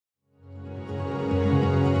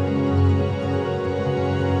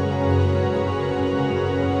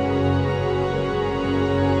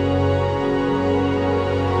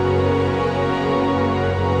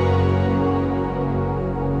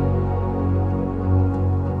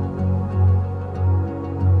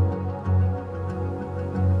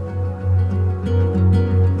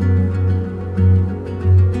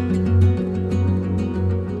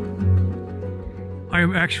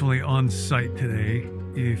I'm actually on site today.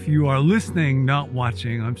 If you are listening, not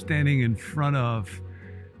watching, I'm standing in front of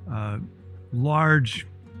a large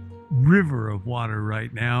river of water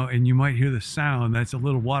right now, and you might hear the sound. That's a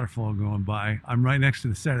little waterfall going by. I'm right next to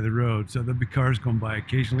the side of the road, so there'll be cars going by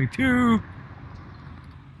occasionally too,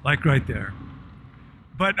 like right there.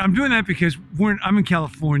 But I'm doing that because I'm in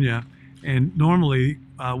California, and normally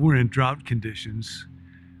we're in drought conditions,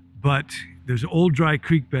 but there's an old dry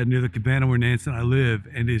creek bed near the cabana where Nancy and I live,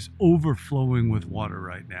 and is overflowing with water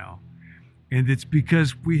right now. And it's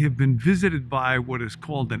because we have been visited by what is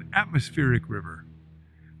called an atmospheric river.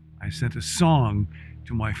 I sent a song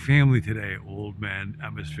to my family today, Old Man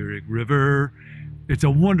Atmospheric River. It's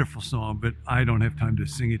a wonderful song, but I don't have time to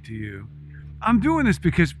sing it to you. I'm doing this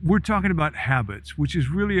because we're talking about habits, which is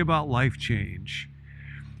really about life change.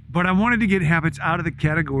 But I wanted to get habits out of the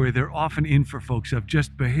category they're often in for folks of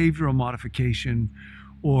just behavioral modification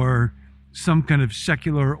or some kind of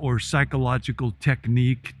secular or psychological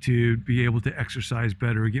technique to be able to exercise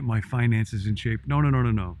better or get my finances in shape.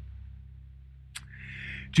 No.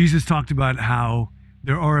 Jesus talked about how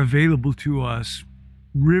there are available to us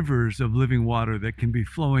rivers of living water that can be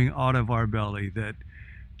flowing out of our belly, that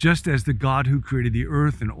just as the God who created the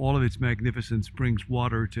earth and all of its magnificence brings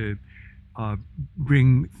water to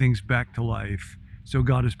bring things back to life, so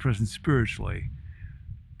God is present spiritually.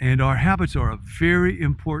 And our habits are a very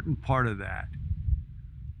important part of that.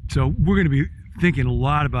 So we're going to be thinking a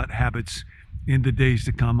lot about habits in the days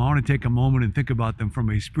to come. I want to take a moment and think about them from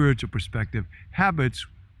a spiritual perspective. Habits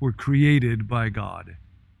were created by God.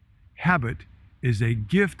 Habit is a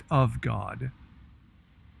gift of God.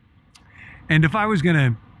 And if I was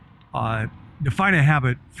going to define a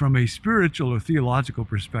habit from a spiritual or theological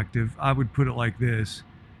perspective, I would put it like this.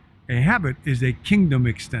 A habit is a kingdom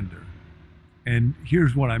extender. And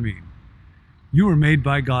here's what I mean. You were made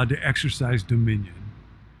by God to exercise dominion,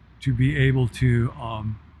 to be able to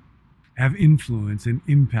have influence and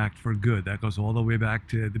impact for good. That goes all the way back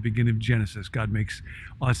to the beginning of Genesis. God makes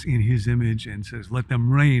us in his image and says, let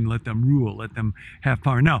them reign, let them rule, let them have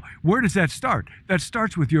power. Now, where does that start? That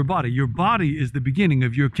starts with your body. Your body is the beginning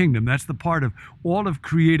of your kingdom. That's the part of all of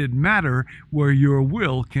created matter where your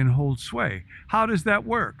will can hold sway. How does that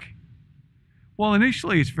work? Well,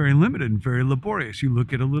 initially, it's very limited and very laborious. You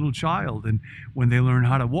look at a little child, and when they learn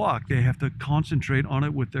how to walk, they have to concentrate on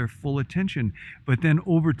it with their full attention. But then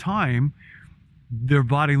over time, their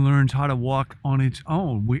body learns how to walk on its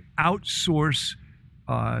own. We outsource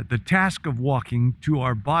the task of walking to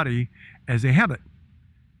our body as a habit.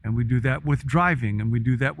 And we do that with driving, and we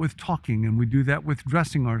do that with talking, and we do that with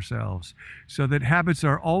dressing ourselves. So that habits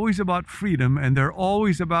are always about freedom, and they're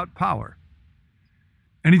always about power.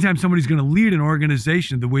 Anytime somebody's going to lead an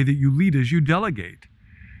organization, the way that you lead is you delegate.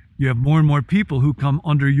 You have more and more people who come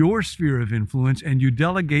under your sphere of influence, and you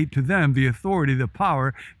delegate to them the authority, the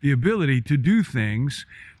power, the ability to do things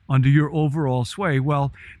under your overall sway.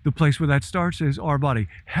 Well, the place where that starts is our body.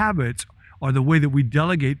 Habits are the way that we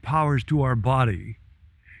delegate powers to our body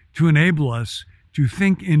to enable us to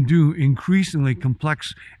think and do increasingly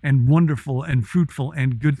complex and wonderful and fruitful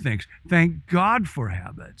and good things. Thank God for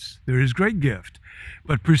habits. They're his great gift.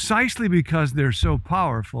 But precisely because they're so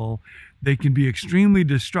powerful, they can be extremely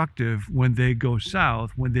destructive when they go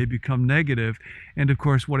south, when they become negative. And of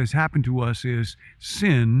course, what has happened to us is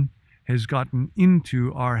sin has gotten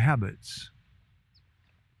into our habits.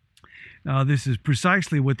 Now, this is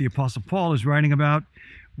precisely what the Apostle Paul is writing about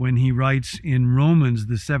when he writes in Romans,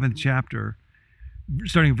 the 7th chapter,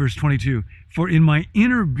 starting at verse 22, for in my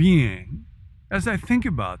inner being, as I think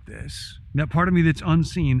about this, that part of me that's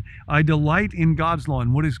unseen, I delight in God's law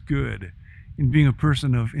and what is good, in being a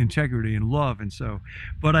person of integrity and love and so.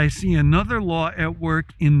 But I see another law at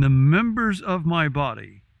work in the members of my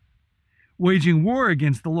body, waging war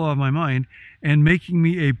against the law of my mind and making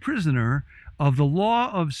me a prisoner of the law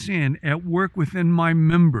of sin at work within my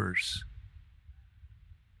members.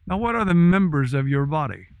 Now, what are the members of your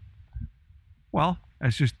body? Well,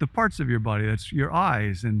 that's just the parts of your body. That's your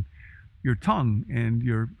eyes and your tongue and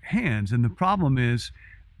your hands. And the problem is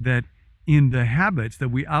that in the habits that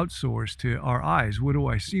we outsource to our eyes, what do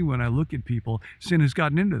I see when I look at people? Sin has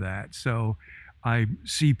gotten into that. So I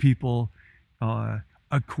see people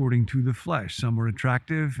according to the flesh. Some are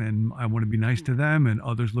attractive and I want to be nice to them, and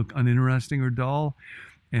others look uninteresting or dull.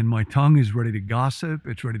 And my tongue is ready to gossip.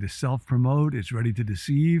 It's ready to self-promote. It's ready to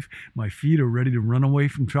deceive. My feet are ready to run away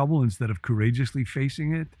from trouble instead of courageously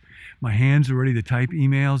facing it. My hands are ready to type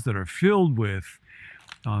emails that are filled with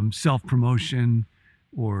self-promotion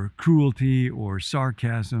or cruelty or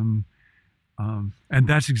sarcasm. And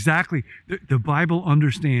that's exactly, the Bible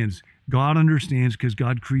understands God understands because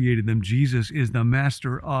God created them. Jesus is the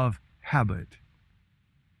master of habit.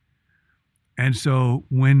 And so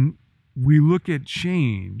when we look at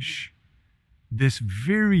change, this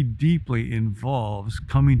very deeply involves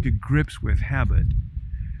coming to grips with habit.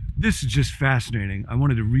 This is just fascinating. I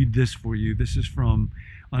wanted to read this for you. This is from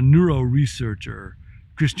a neuro researcher,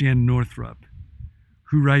 Christiane Northrup,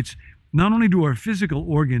 who writes, not only do our physical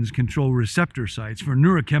organs control receptor sites for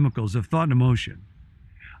neurochemicals of thought and emotion,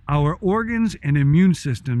 our organs and immune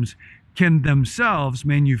systems can themselves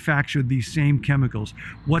manufacture these same chemicals.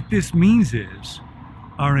 What this means is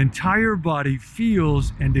our entire body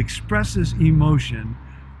feels and expresses emotion.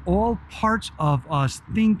 All parts of us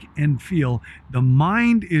think and feel. The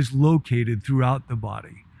mind is located throughout the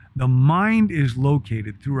body. The mind is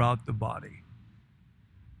located throughout the body.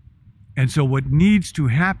 And so what needs to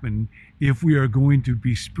happen if we are going to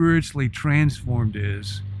be spiritually transformed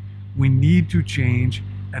is we need to change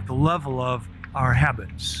at the level of our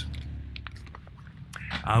habits.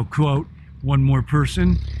 I'll quote one more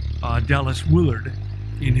person, Dallas Willard,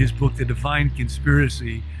 in his book, The Divine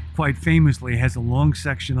Conspiracy, quite famously has a long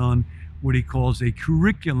section on what he calls a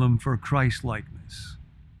curriculum for Christ-likeness.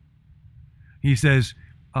 He says,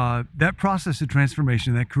 that process of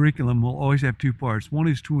transformation, that curriculum will always have two parts. One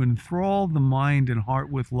is to enthrall the mind and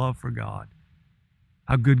heart with love for God,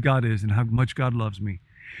 how good God is and how much God loves me.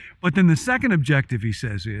 But then the second objective, he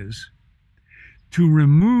says, is to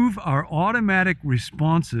remove our automatic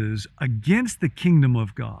responses against the kingdom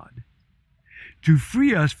of God, to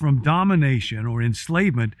free us from domination or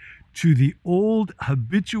enslavement to the old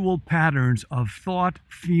habitual patterns of thought,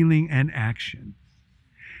 feeling, and action.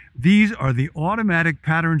 These are the automatic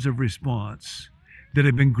patterns of response that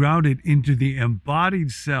have been grounded into the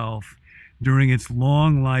embodied self during its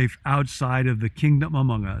long life outside of the kingdom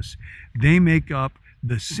among us. They make up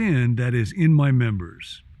the sin that is in my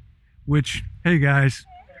members, which, hey guys,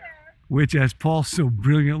 which as Paul so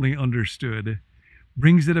brilliantly understood,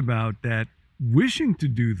 brings it about that wishing to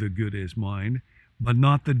do the good is mine, but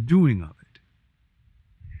not the doing of it.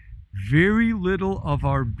 Very little of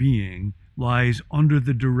our being lies under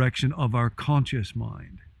the direction of our conscious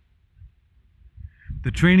mind. The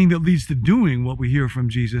training that leads to doing what we hear from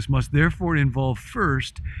Jesus must therefore involve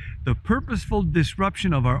first the purposeful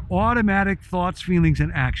disruption of our automatic thoughts, feelings,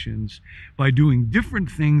 and actions by doing different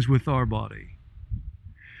things with our body.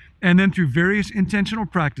 And then through various intentional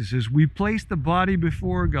practices, we place the body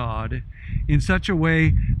before God in such a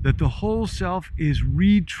way that the whole self is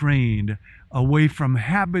retrained away from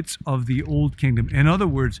habits of the old kingdom. In other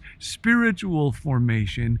words, spiritual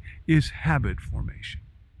formation is habit formation.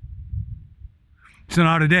 So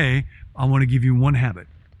now today, I want to give you one habit.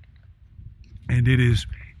 And it is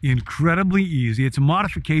incredibly easy. It's a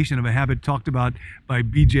modification of a habit talked about by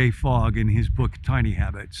B.J. Fogg in his book, Tiny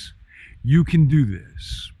Habits. You can do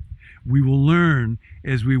this. We will learn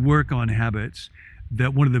as we work on habits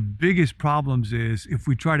that one of the biggest problems is if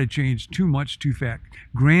we try to change too much too fast.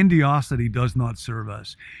 Grandiosity does not serve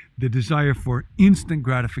us. The desire for instant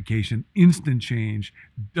gratification, instant change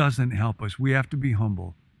doesn't help us. We have to be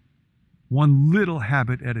humble. One little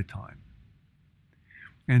habit at a time.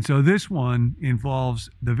 And so this one involves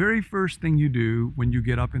the very first thing you do when you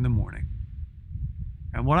get up in the morning.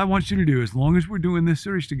 And what I want you to do, as long as we're doing this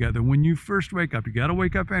series together, when you first wake up, you got to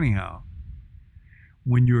wake up anyhow.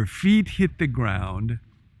 When your feet hit the ground,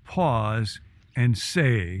 pause and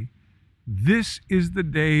say, "This is the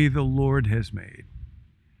day the Lord has made.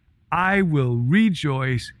 I will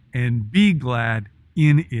rejoice and be glad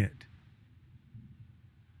in it."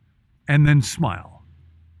 And then smile.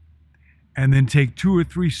 And then take 2 or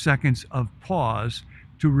 3 seconds of pause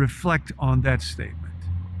to reflect on that statement.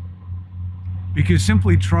 Because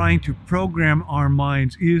simply trying to program our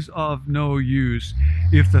minds is of no use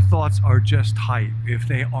if the thoughts are just hype, if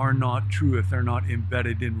they are not true, if they're not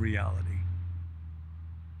embedded in reality.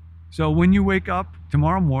 So when you wake up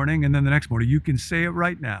tomorrow morning and then the next morning, you can say it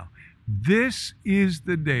right now. This is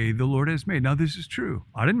the day the Lord has made. Now, this is true.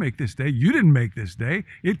 I didn't make this day. You didn't make this day.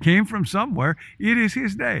 It came from somewhere. It is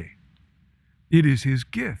His day. It is His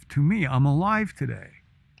gift to me. I'm alive today.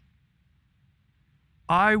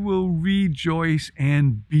 I will rejoice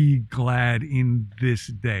and be glad in this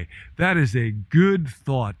day. That is a good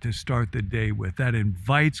thought to start the day with. That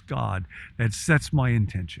invites God. That sets my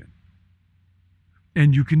intention.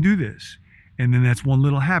 And you can do this. And then that's one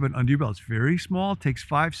little habit under your belt. It's very small, takes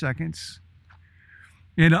 5 seconds.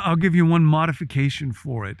 And I'll give you one modification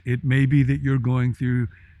for it. It may be that you're going through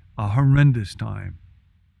a horrendous time.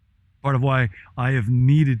 Part of why I have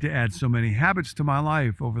needed to add so many habits to my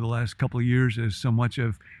life over the last couple of years is so much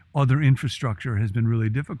of other infrastructure has been really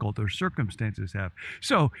difficult, or circumstances have.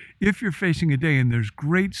 So if you're facing a day and there's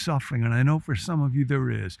great suffering, and I know for some of you there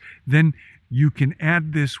is, then you can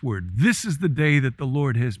add this word. This is the day that the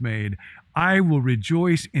Lord has made. I will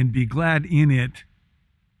rejoice and be glad in it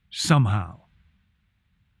somehow.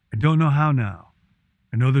 I don't know how now.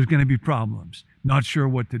 I know there's going to be problems. Not sure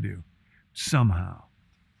what to do. Somehow.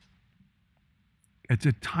 It's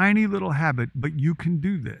a tiny little habit, but you can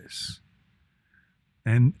do this.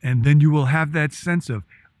 And then you will have that sense of,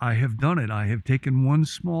 I have done it. I have taken one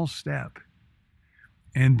small step.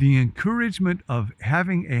 And the encouragement of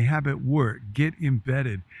having a habit work, get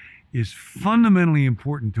embedded, is fundamentally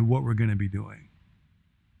important to what we're going to be doing.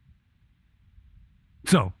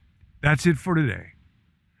 So, that's it for today.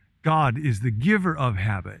 God is the giver of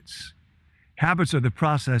habits. Habits are the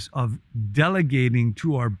process of delegating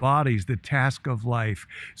to our bodies the task of life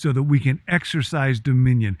so that we can exercise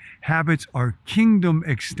dominion. Habits are kingdom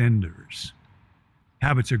extenders.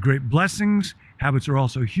 Habits are great blessings. Habits are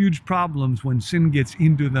also huge problems when sin gets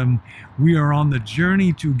into them. We are on the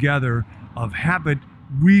journey together of habit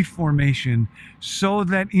reformation so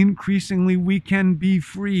that increasingly we can be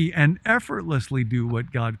free and effortlessly do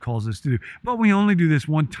what God calls us to do. But we only do this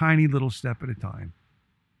one tiny little step at a time.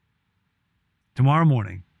 Tomorrow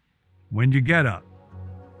morning, when you get up,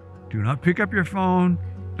 do not pick up your phone.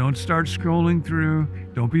 Don't start scrolling through.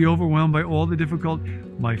 Don't be overwhelmed by all the difficult.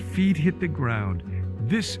 My feet hit the ground.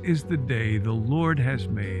 This is the day the Lord has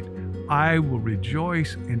made. I will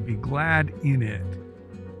rejoice and be glad in it.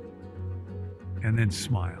 And then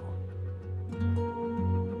smile.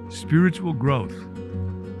 Spiritual growth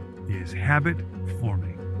is habit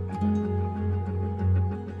forming.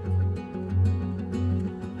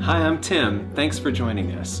 Hi, I'm Tim. Thanks for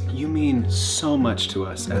joining us. You mean so much to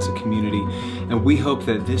us as a community, and we hope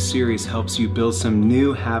that this series helps you build some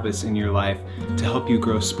new habits in your life to help you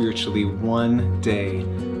grow spiritually one day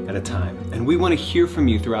at a time. And we want to hear from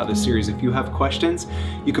you throughout this series. If you have questions,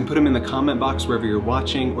 you can put them in the comment box wherever you're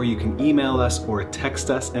watching, or you can email us or text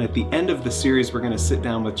us. And at the end of the series, we're going to sit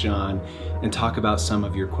down with John and talk about some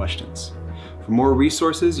of your questions. For more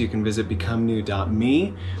resources, you can visit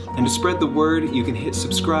becomenew.me. And to spread the word, you can hit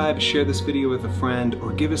subscribe, share this video with a friend,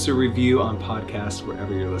 or give us a review on podcasts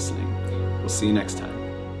wherever you're listening. We'll see you next time.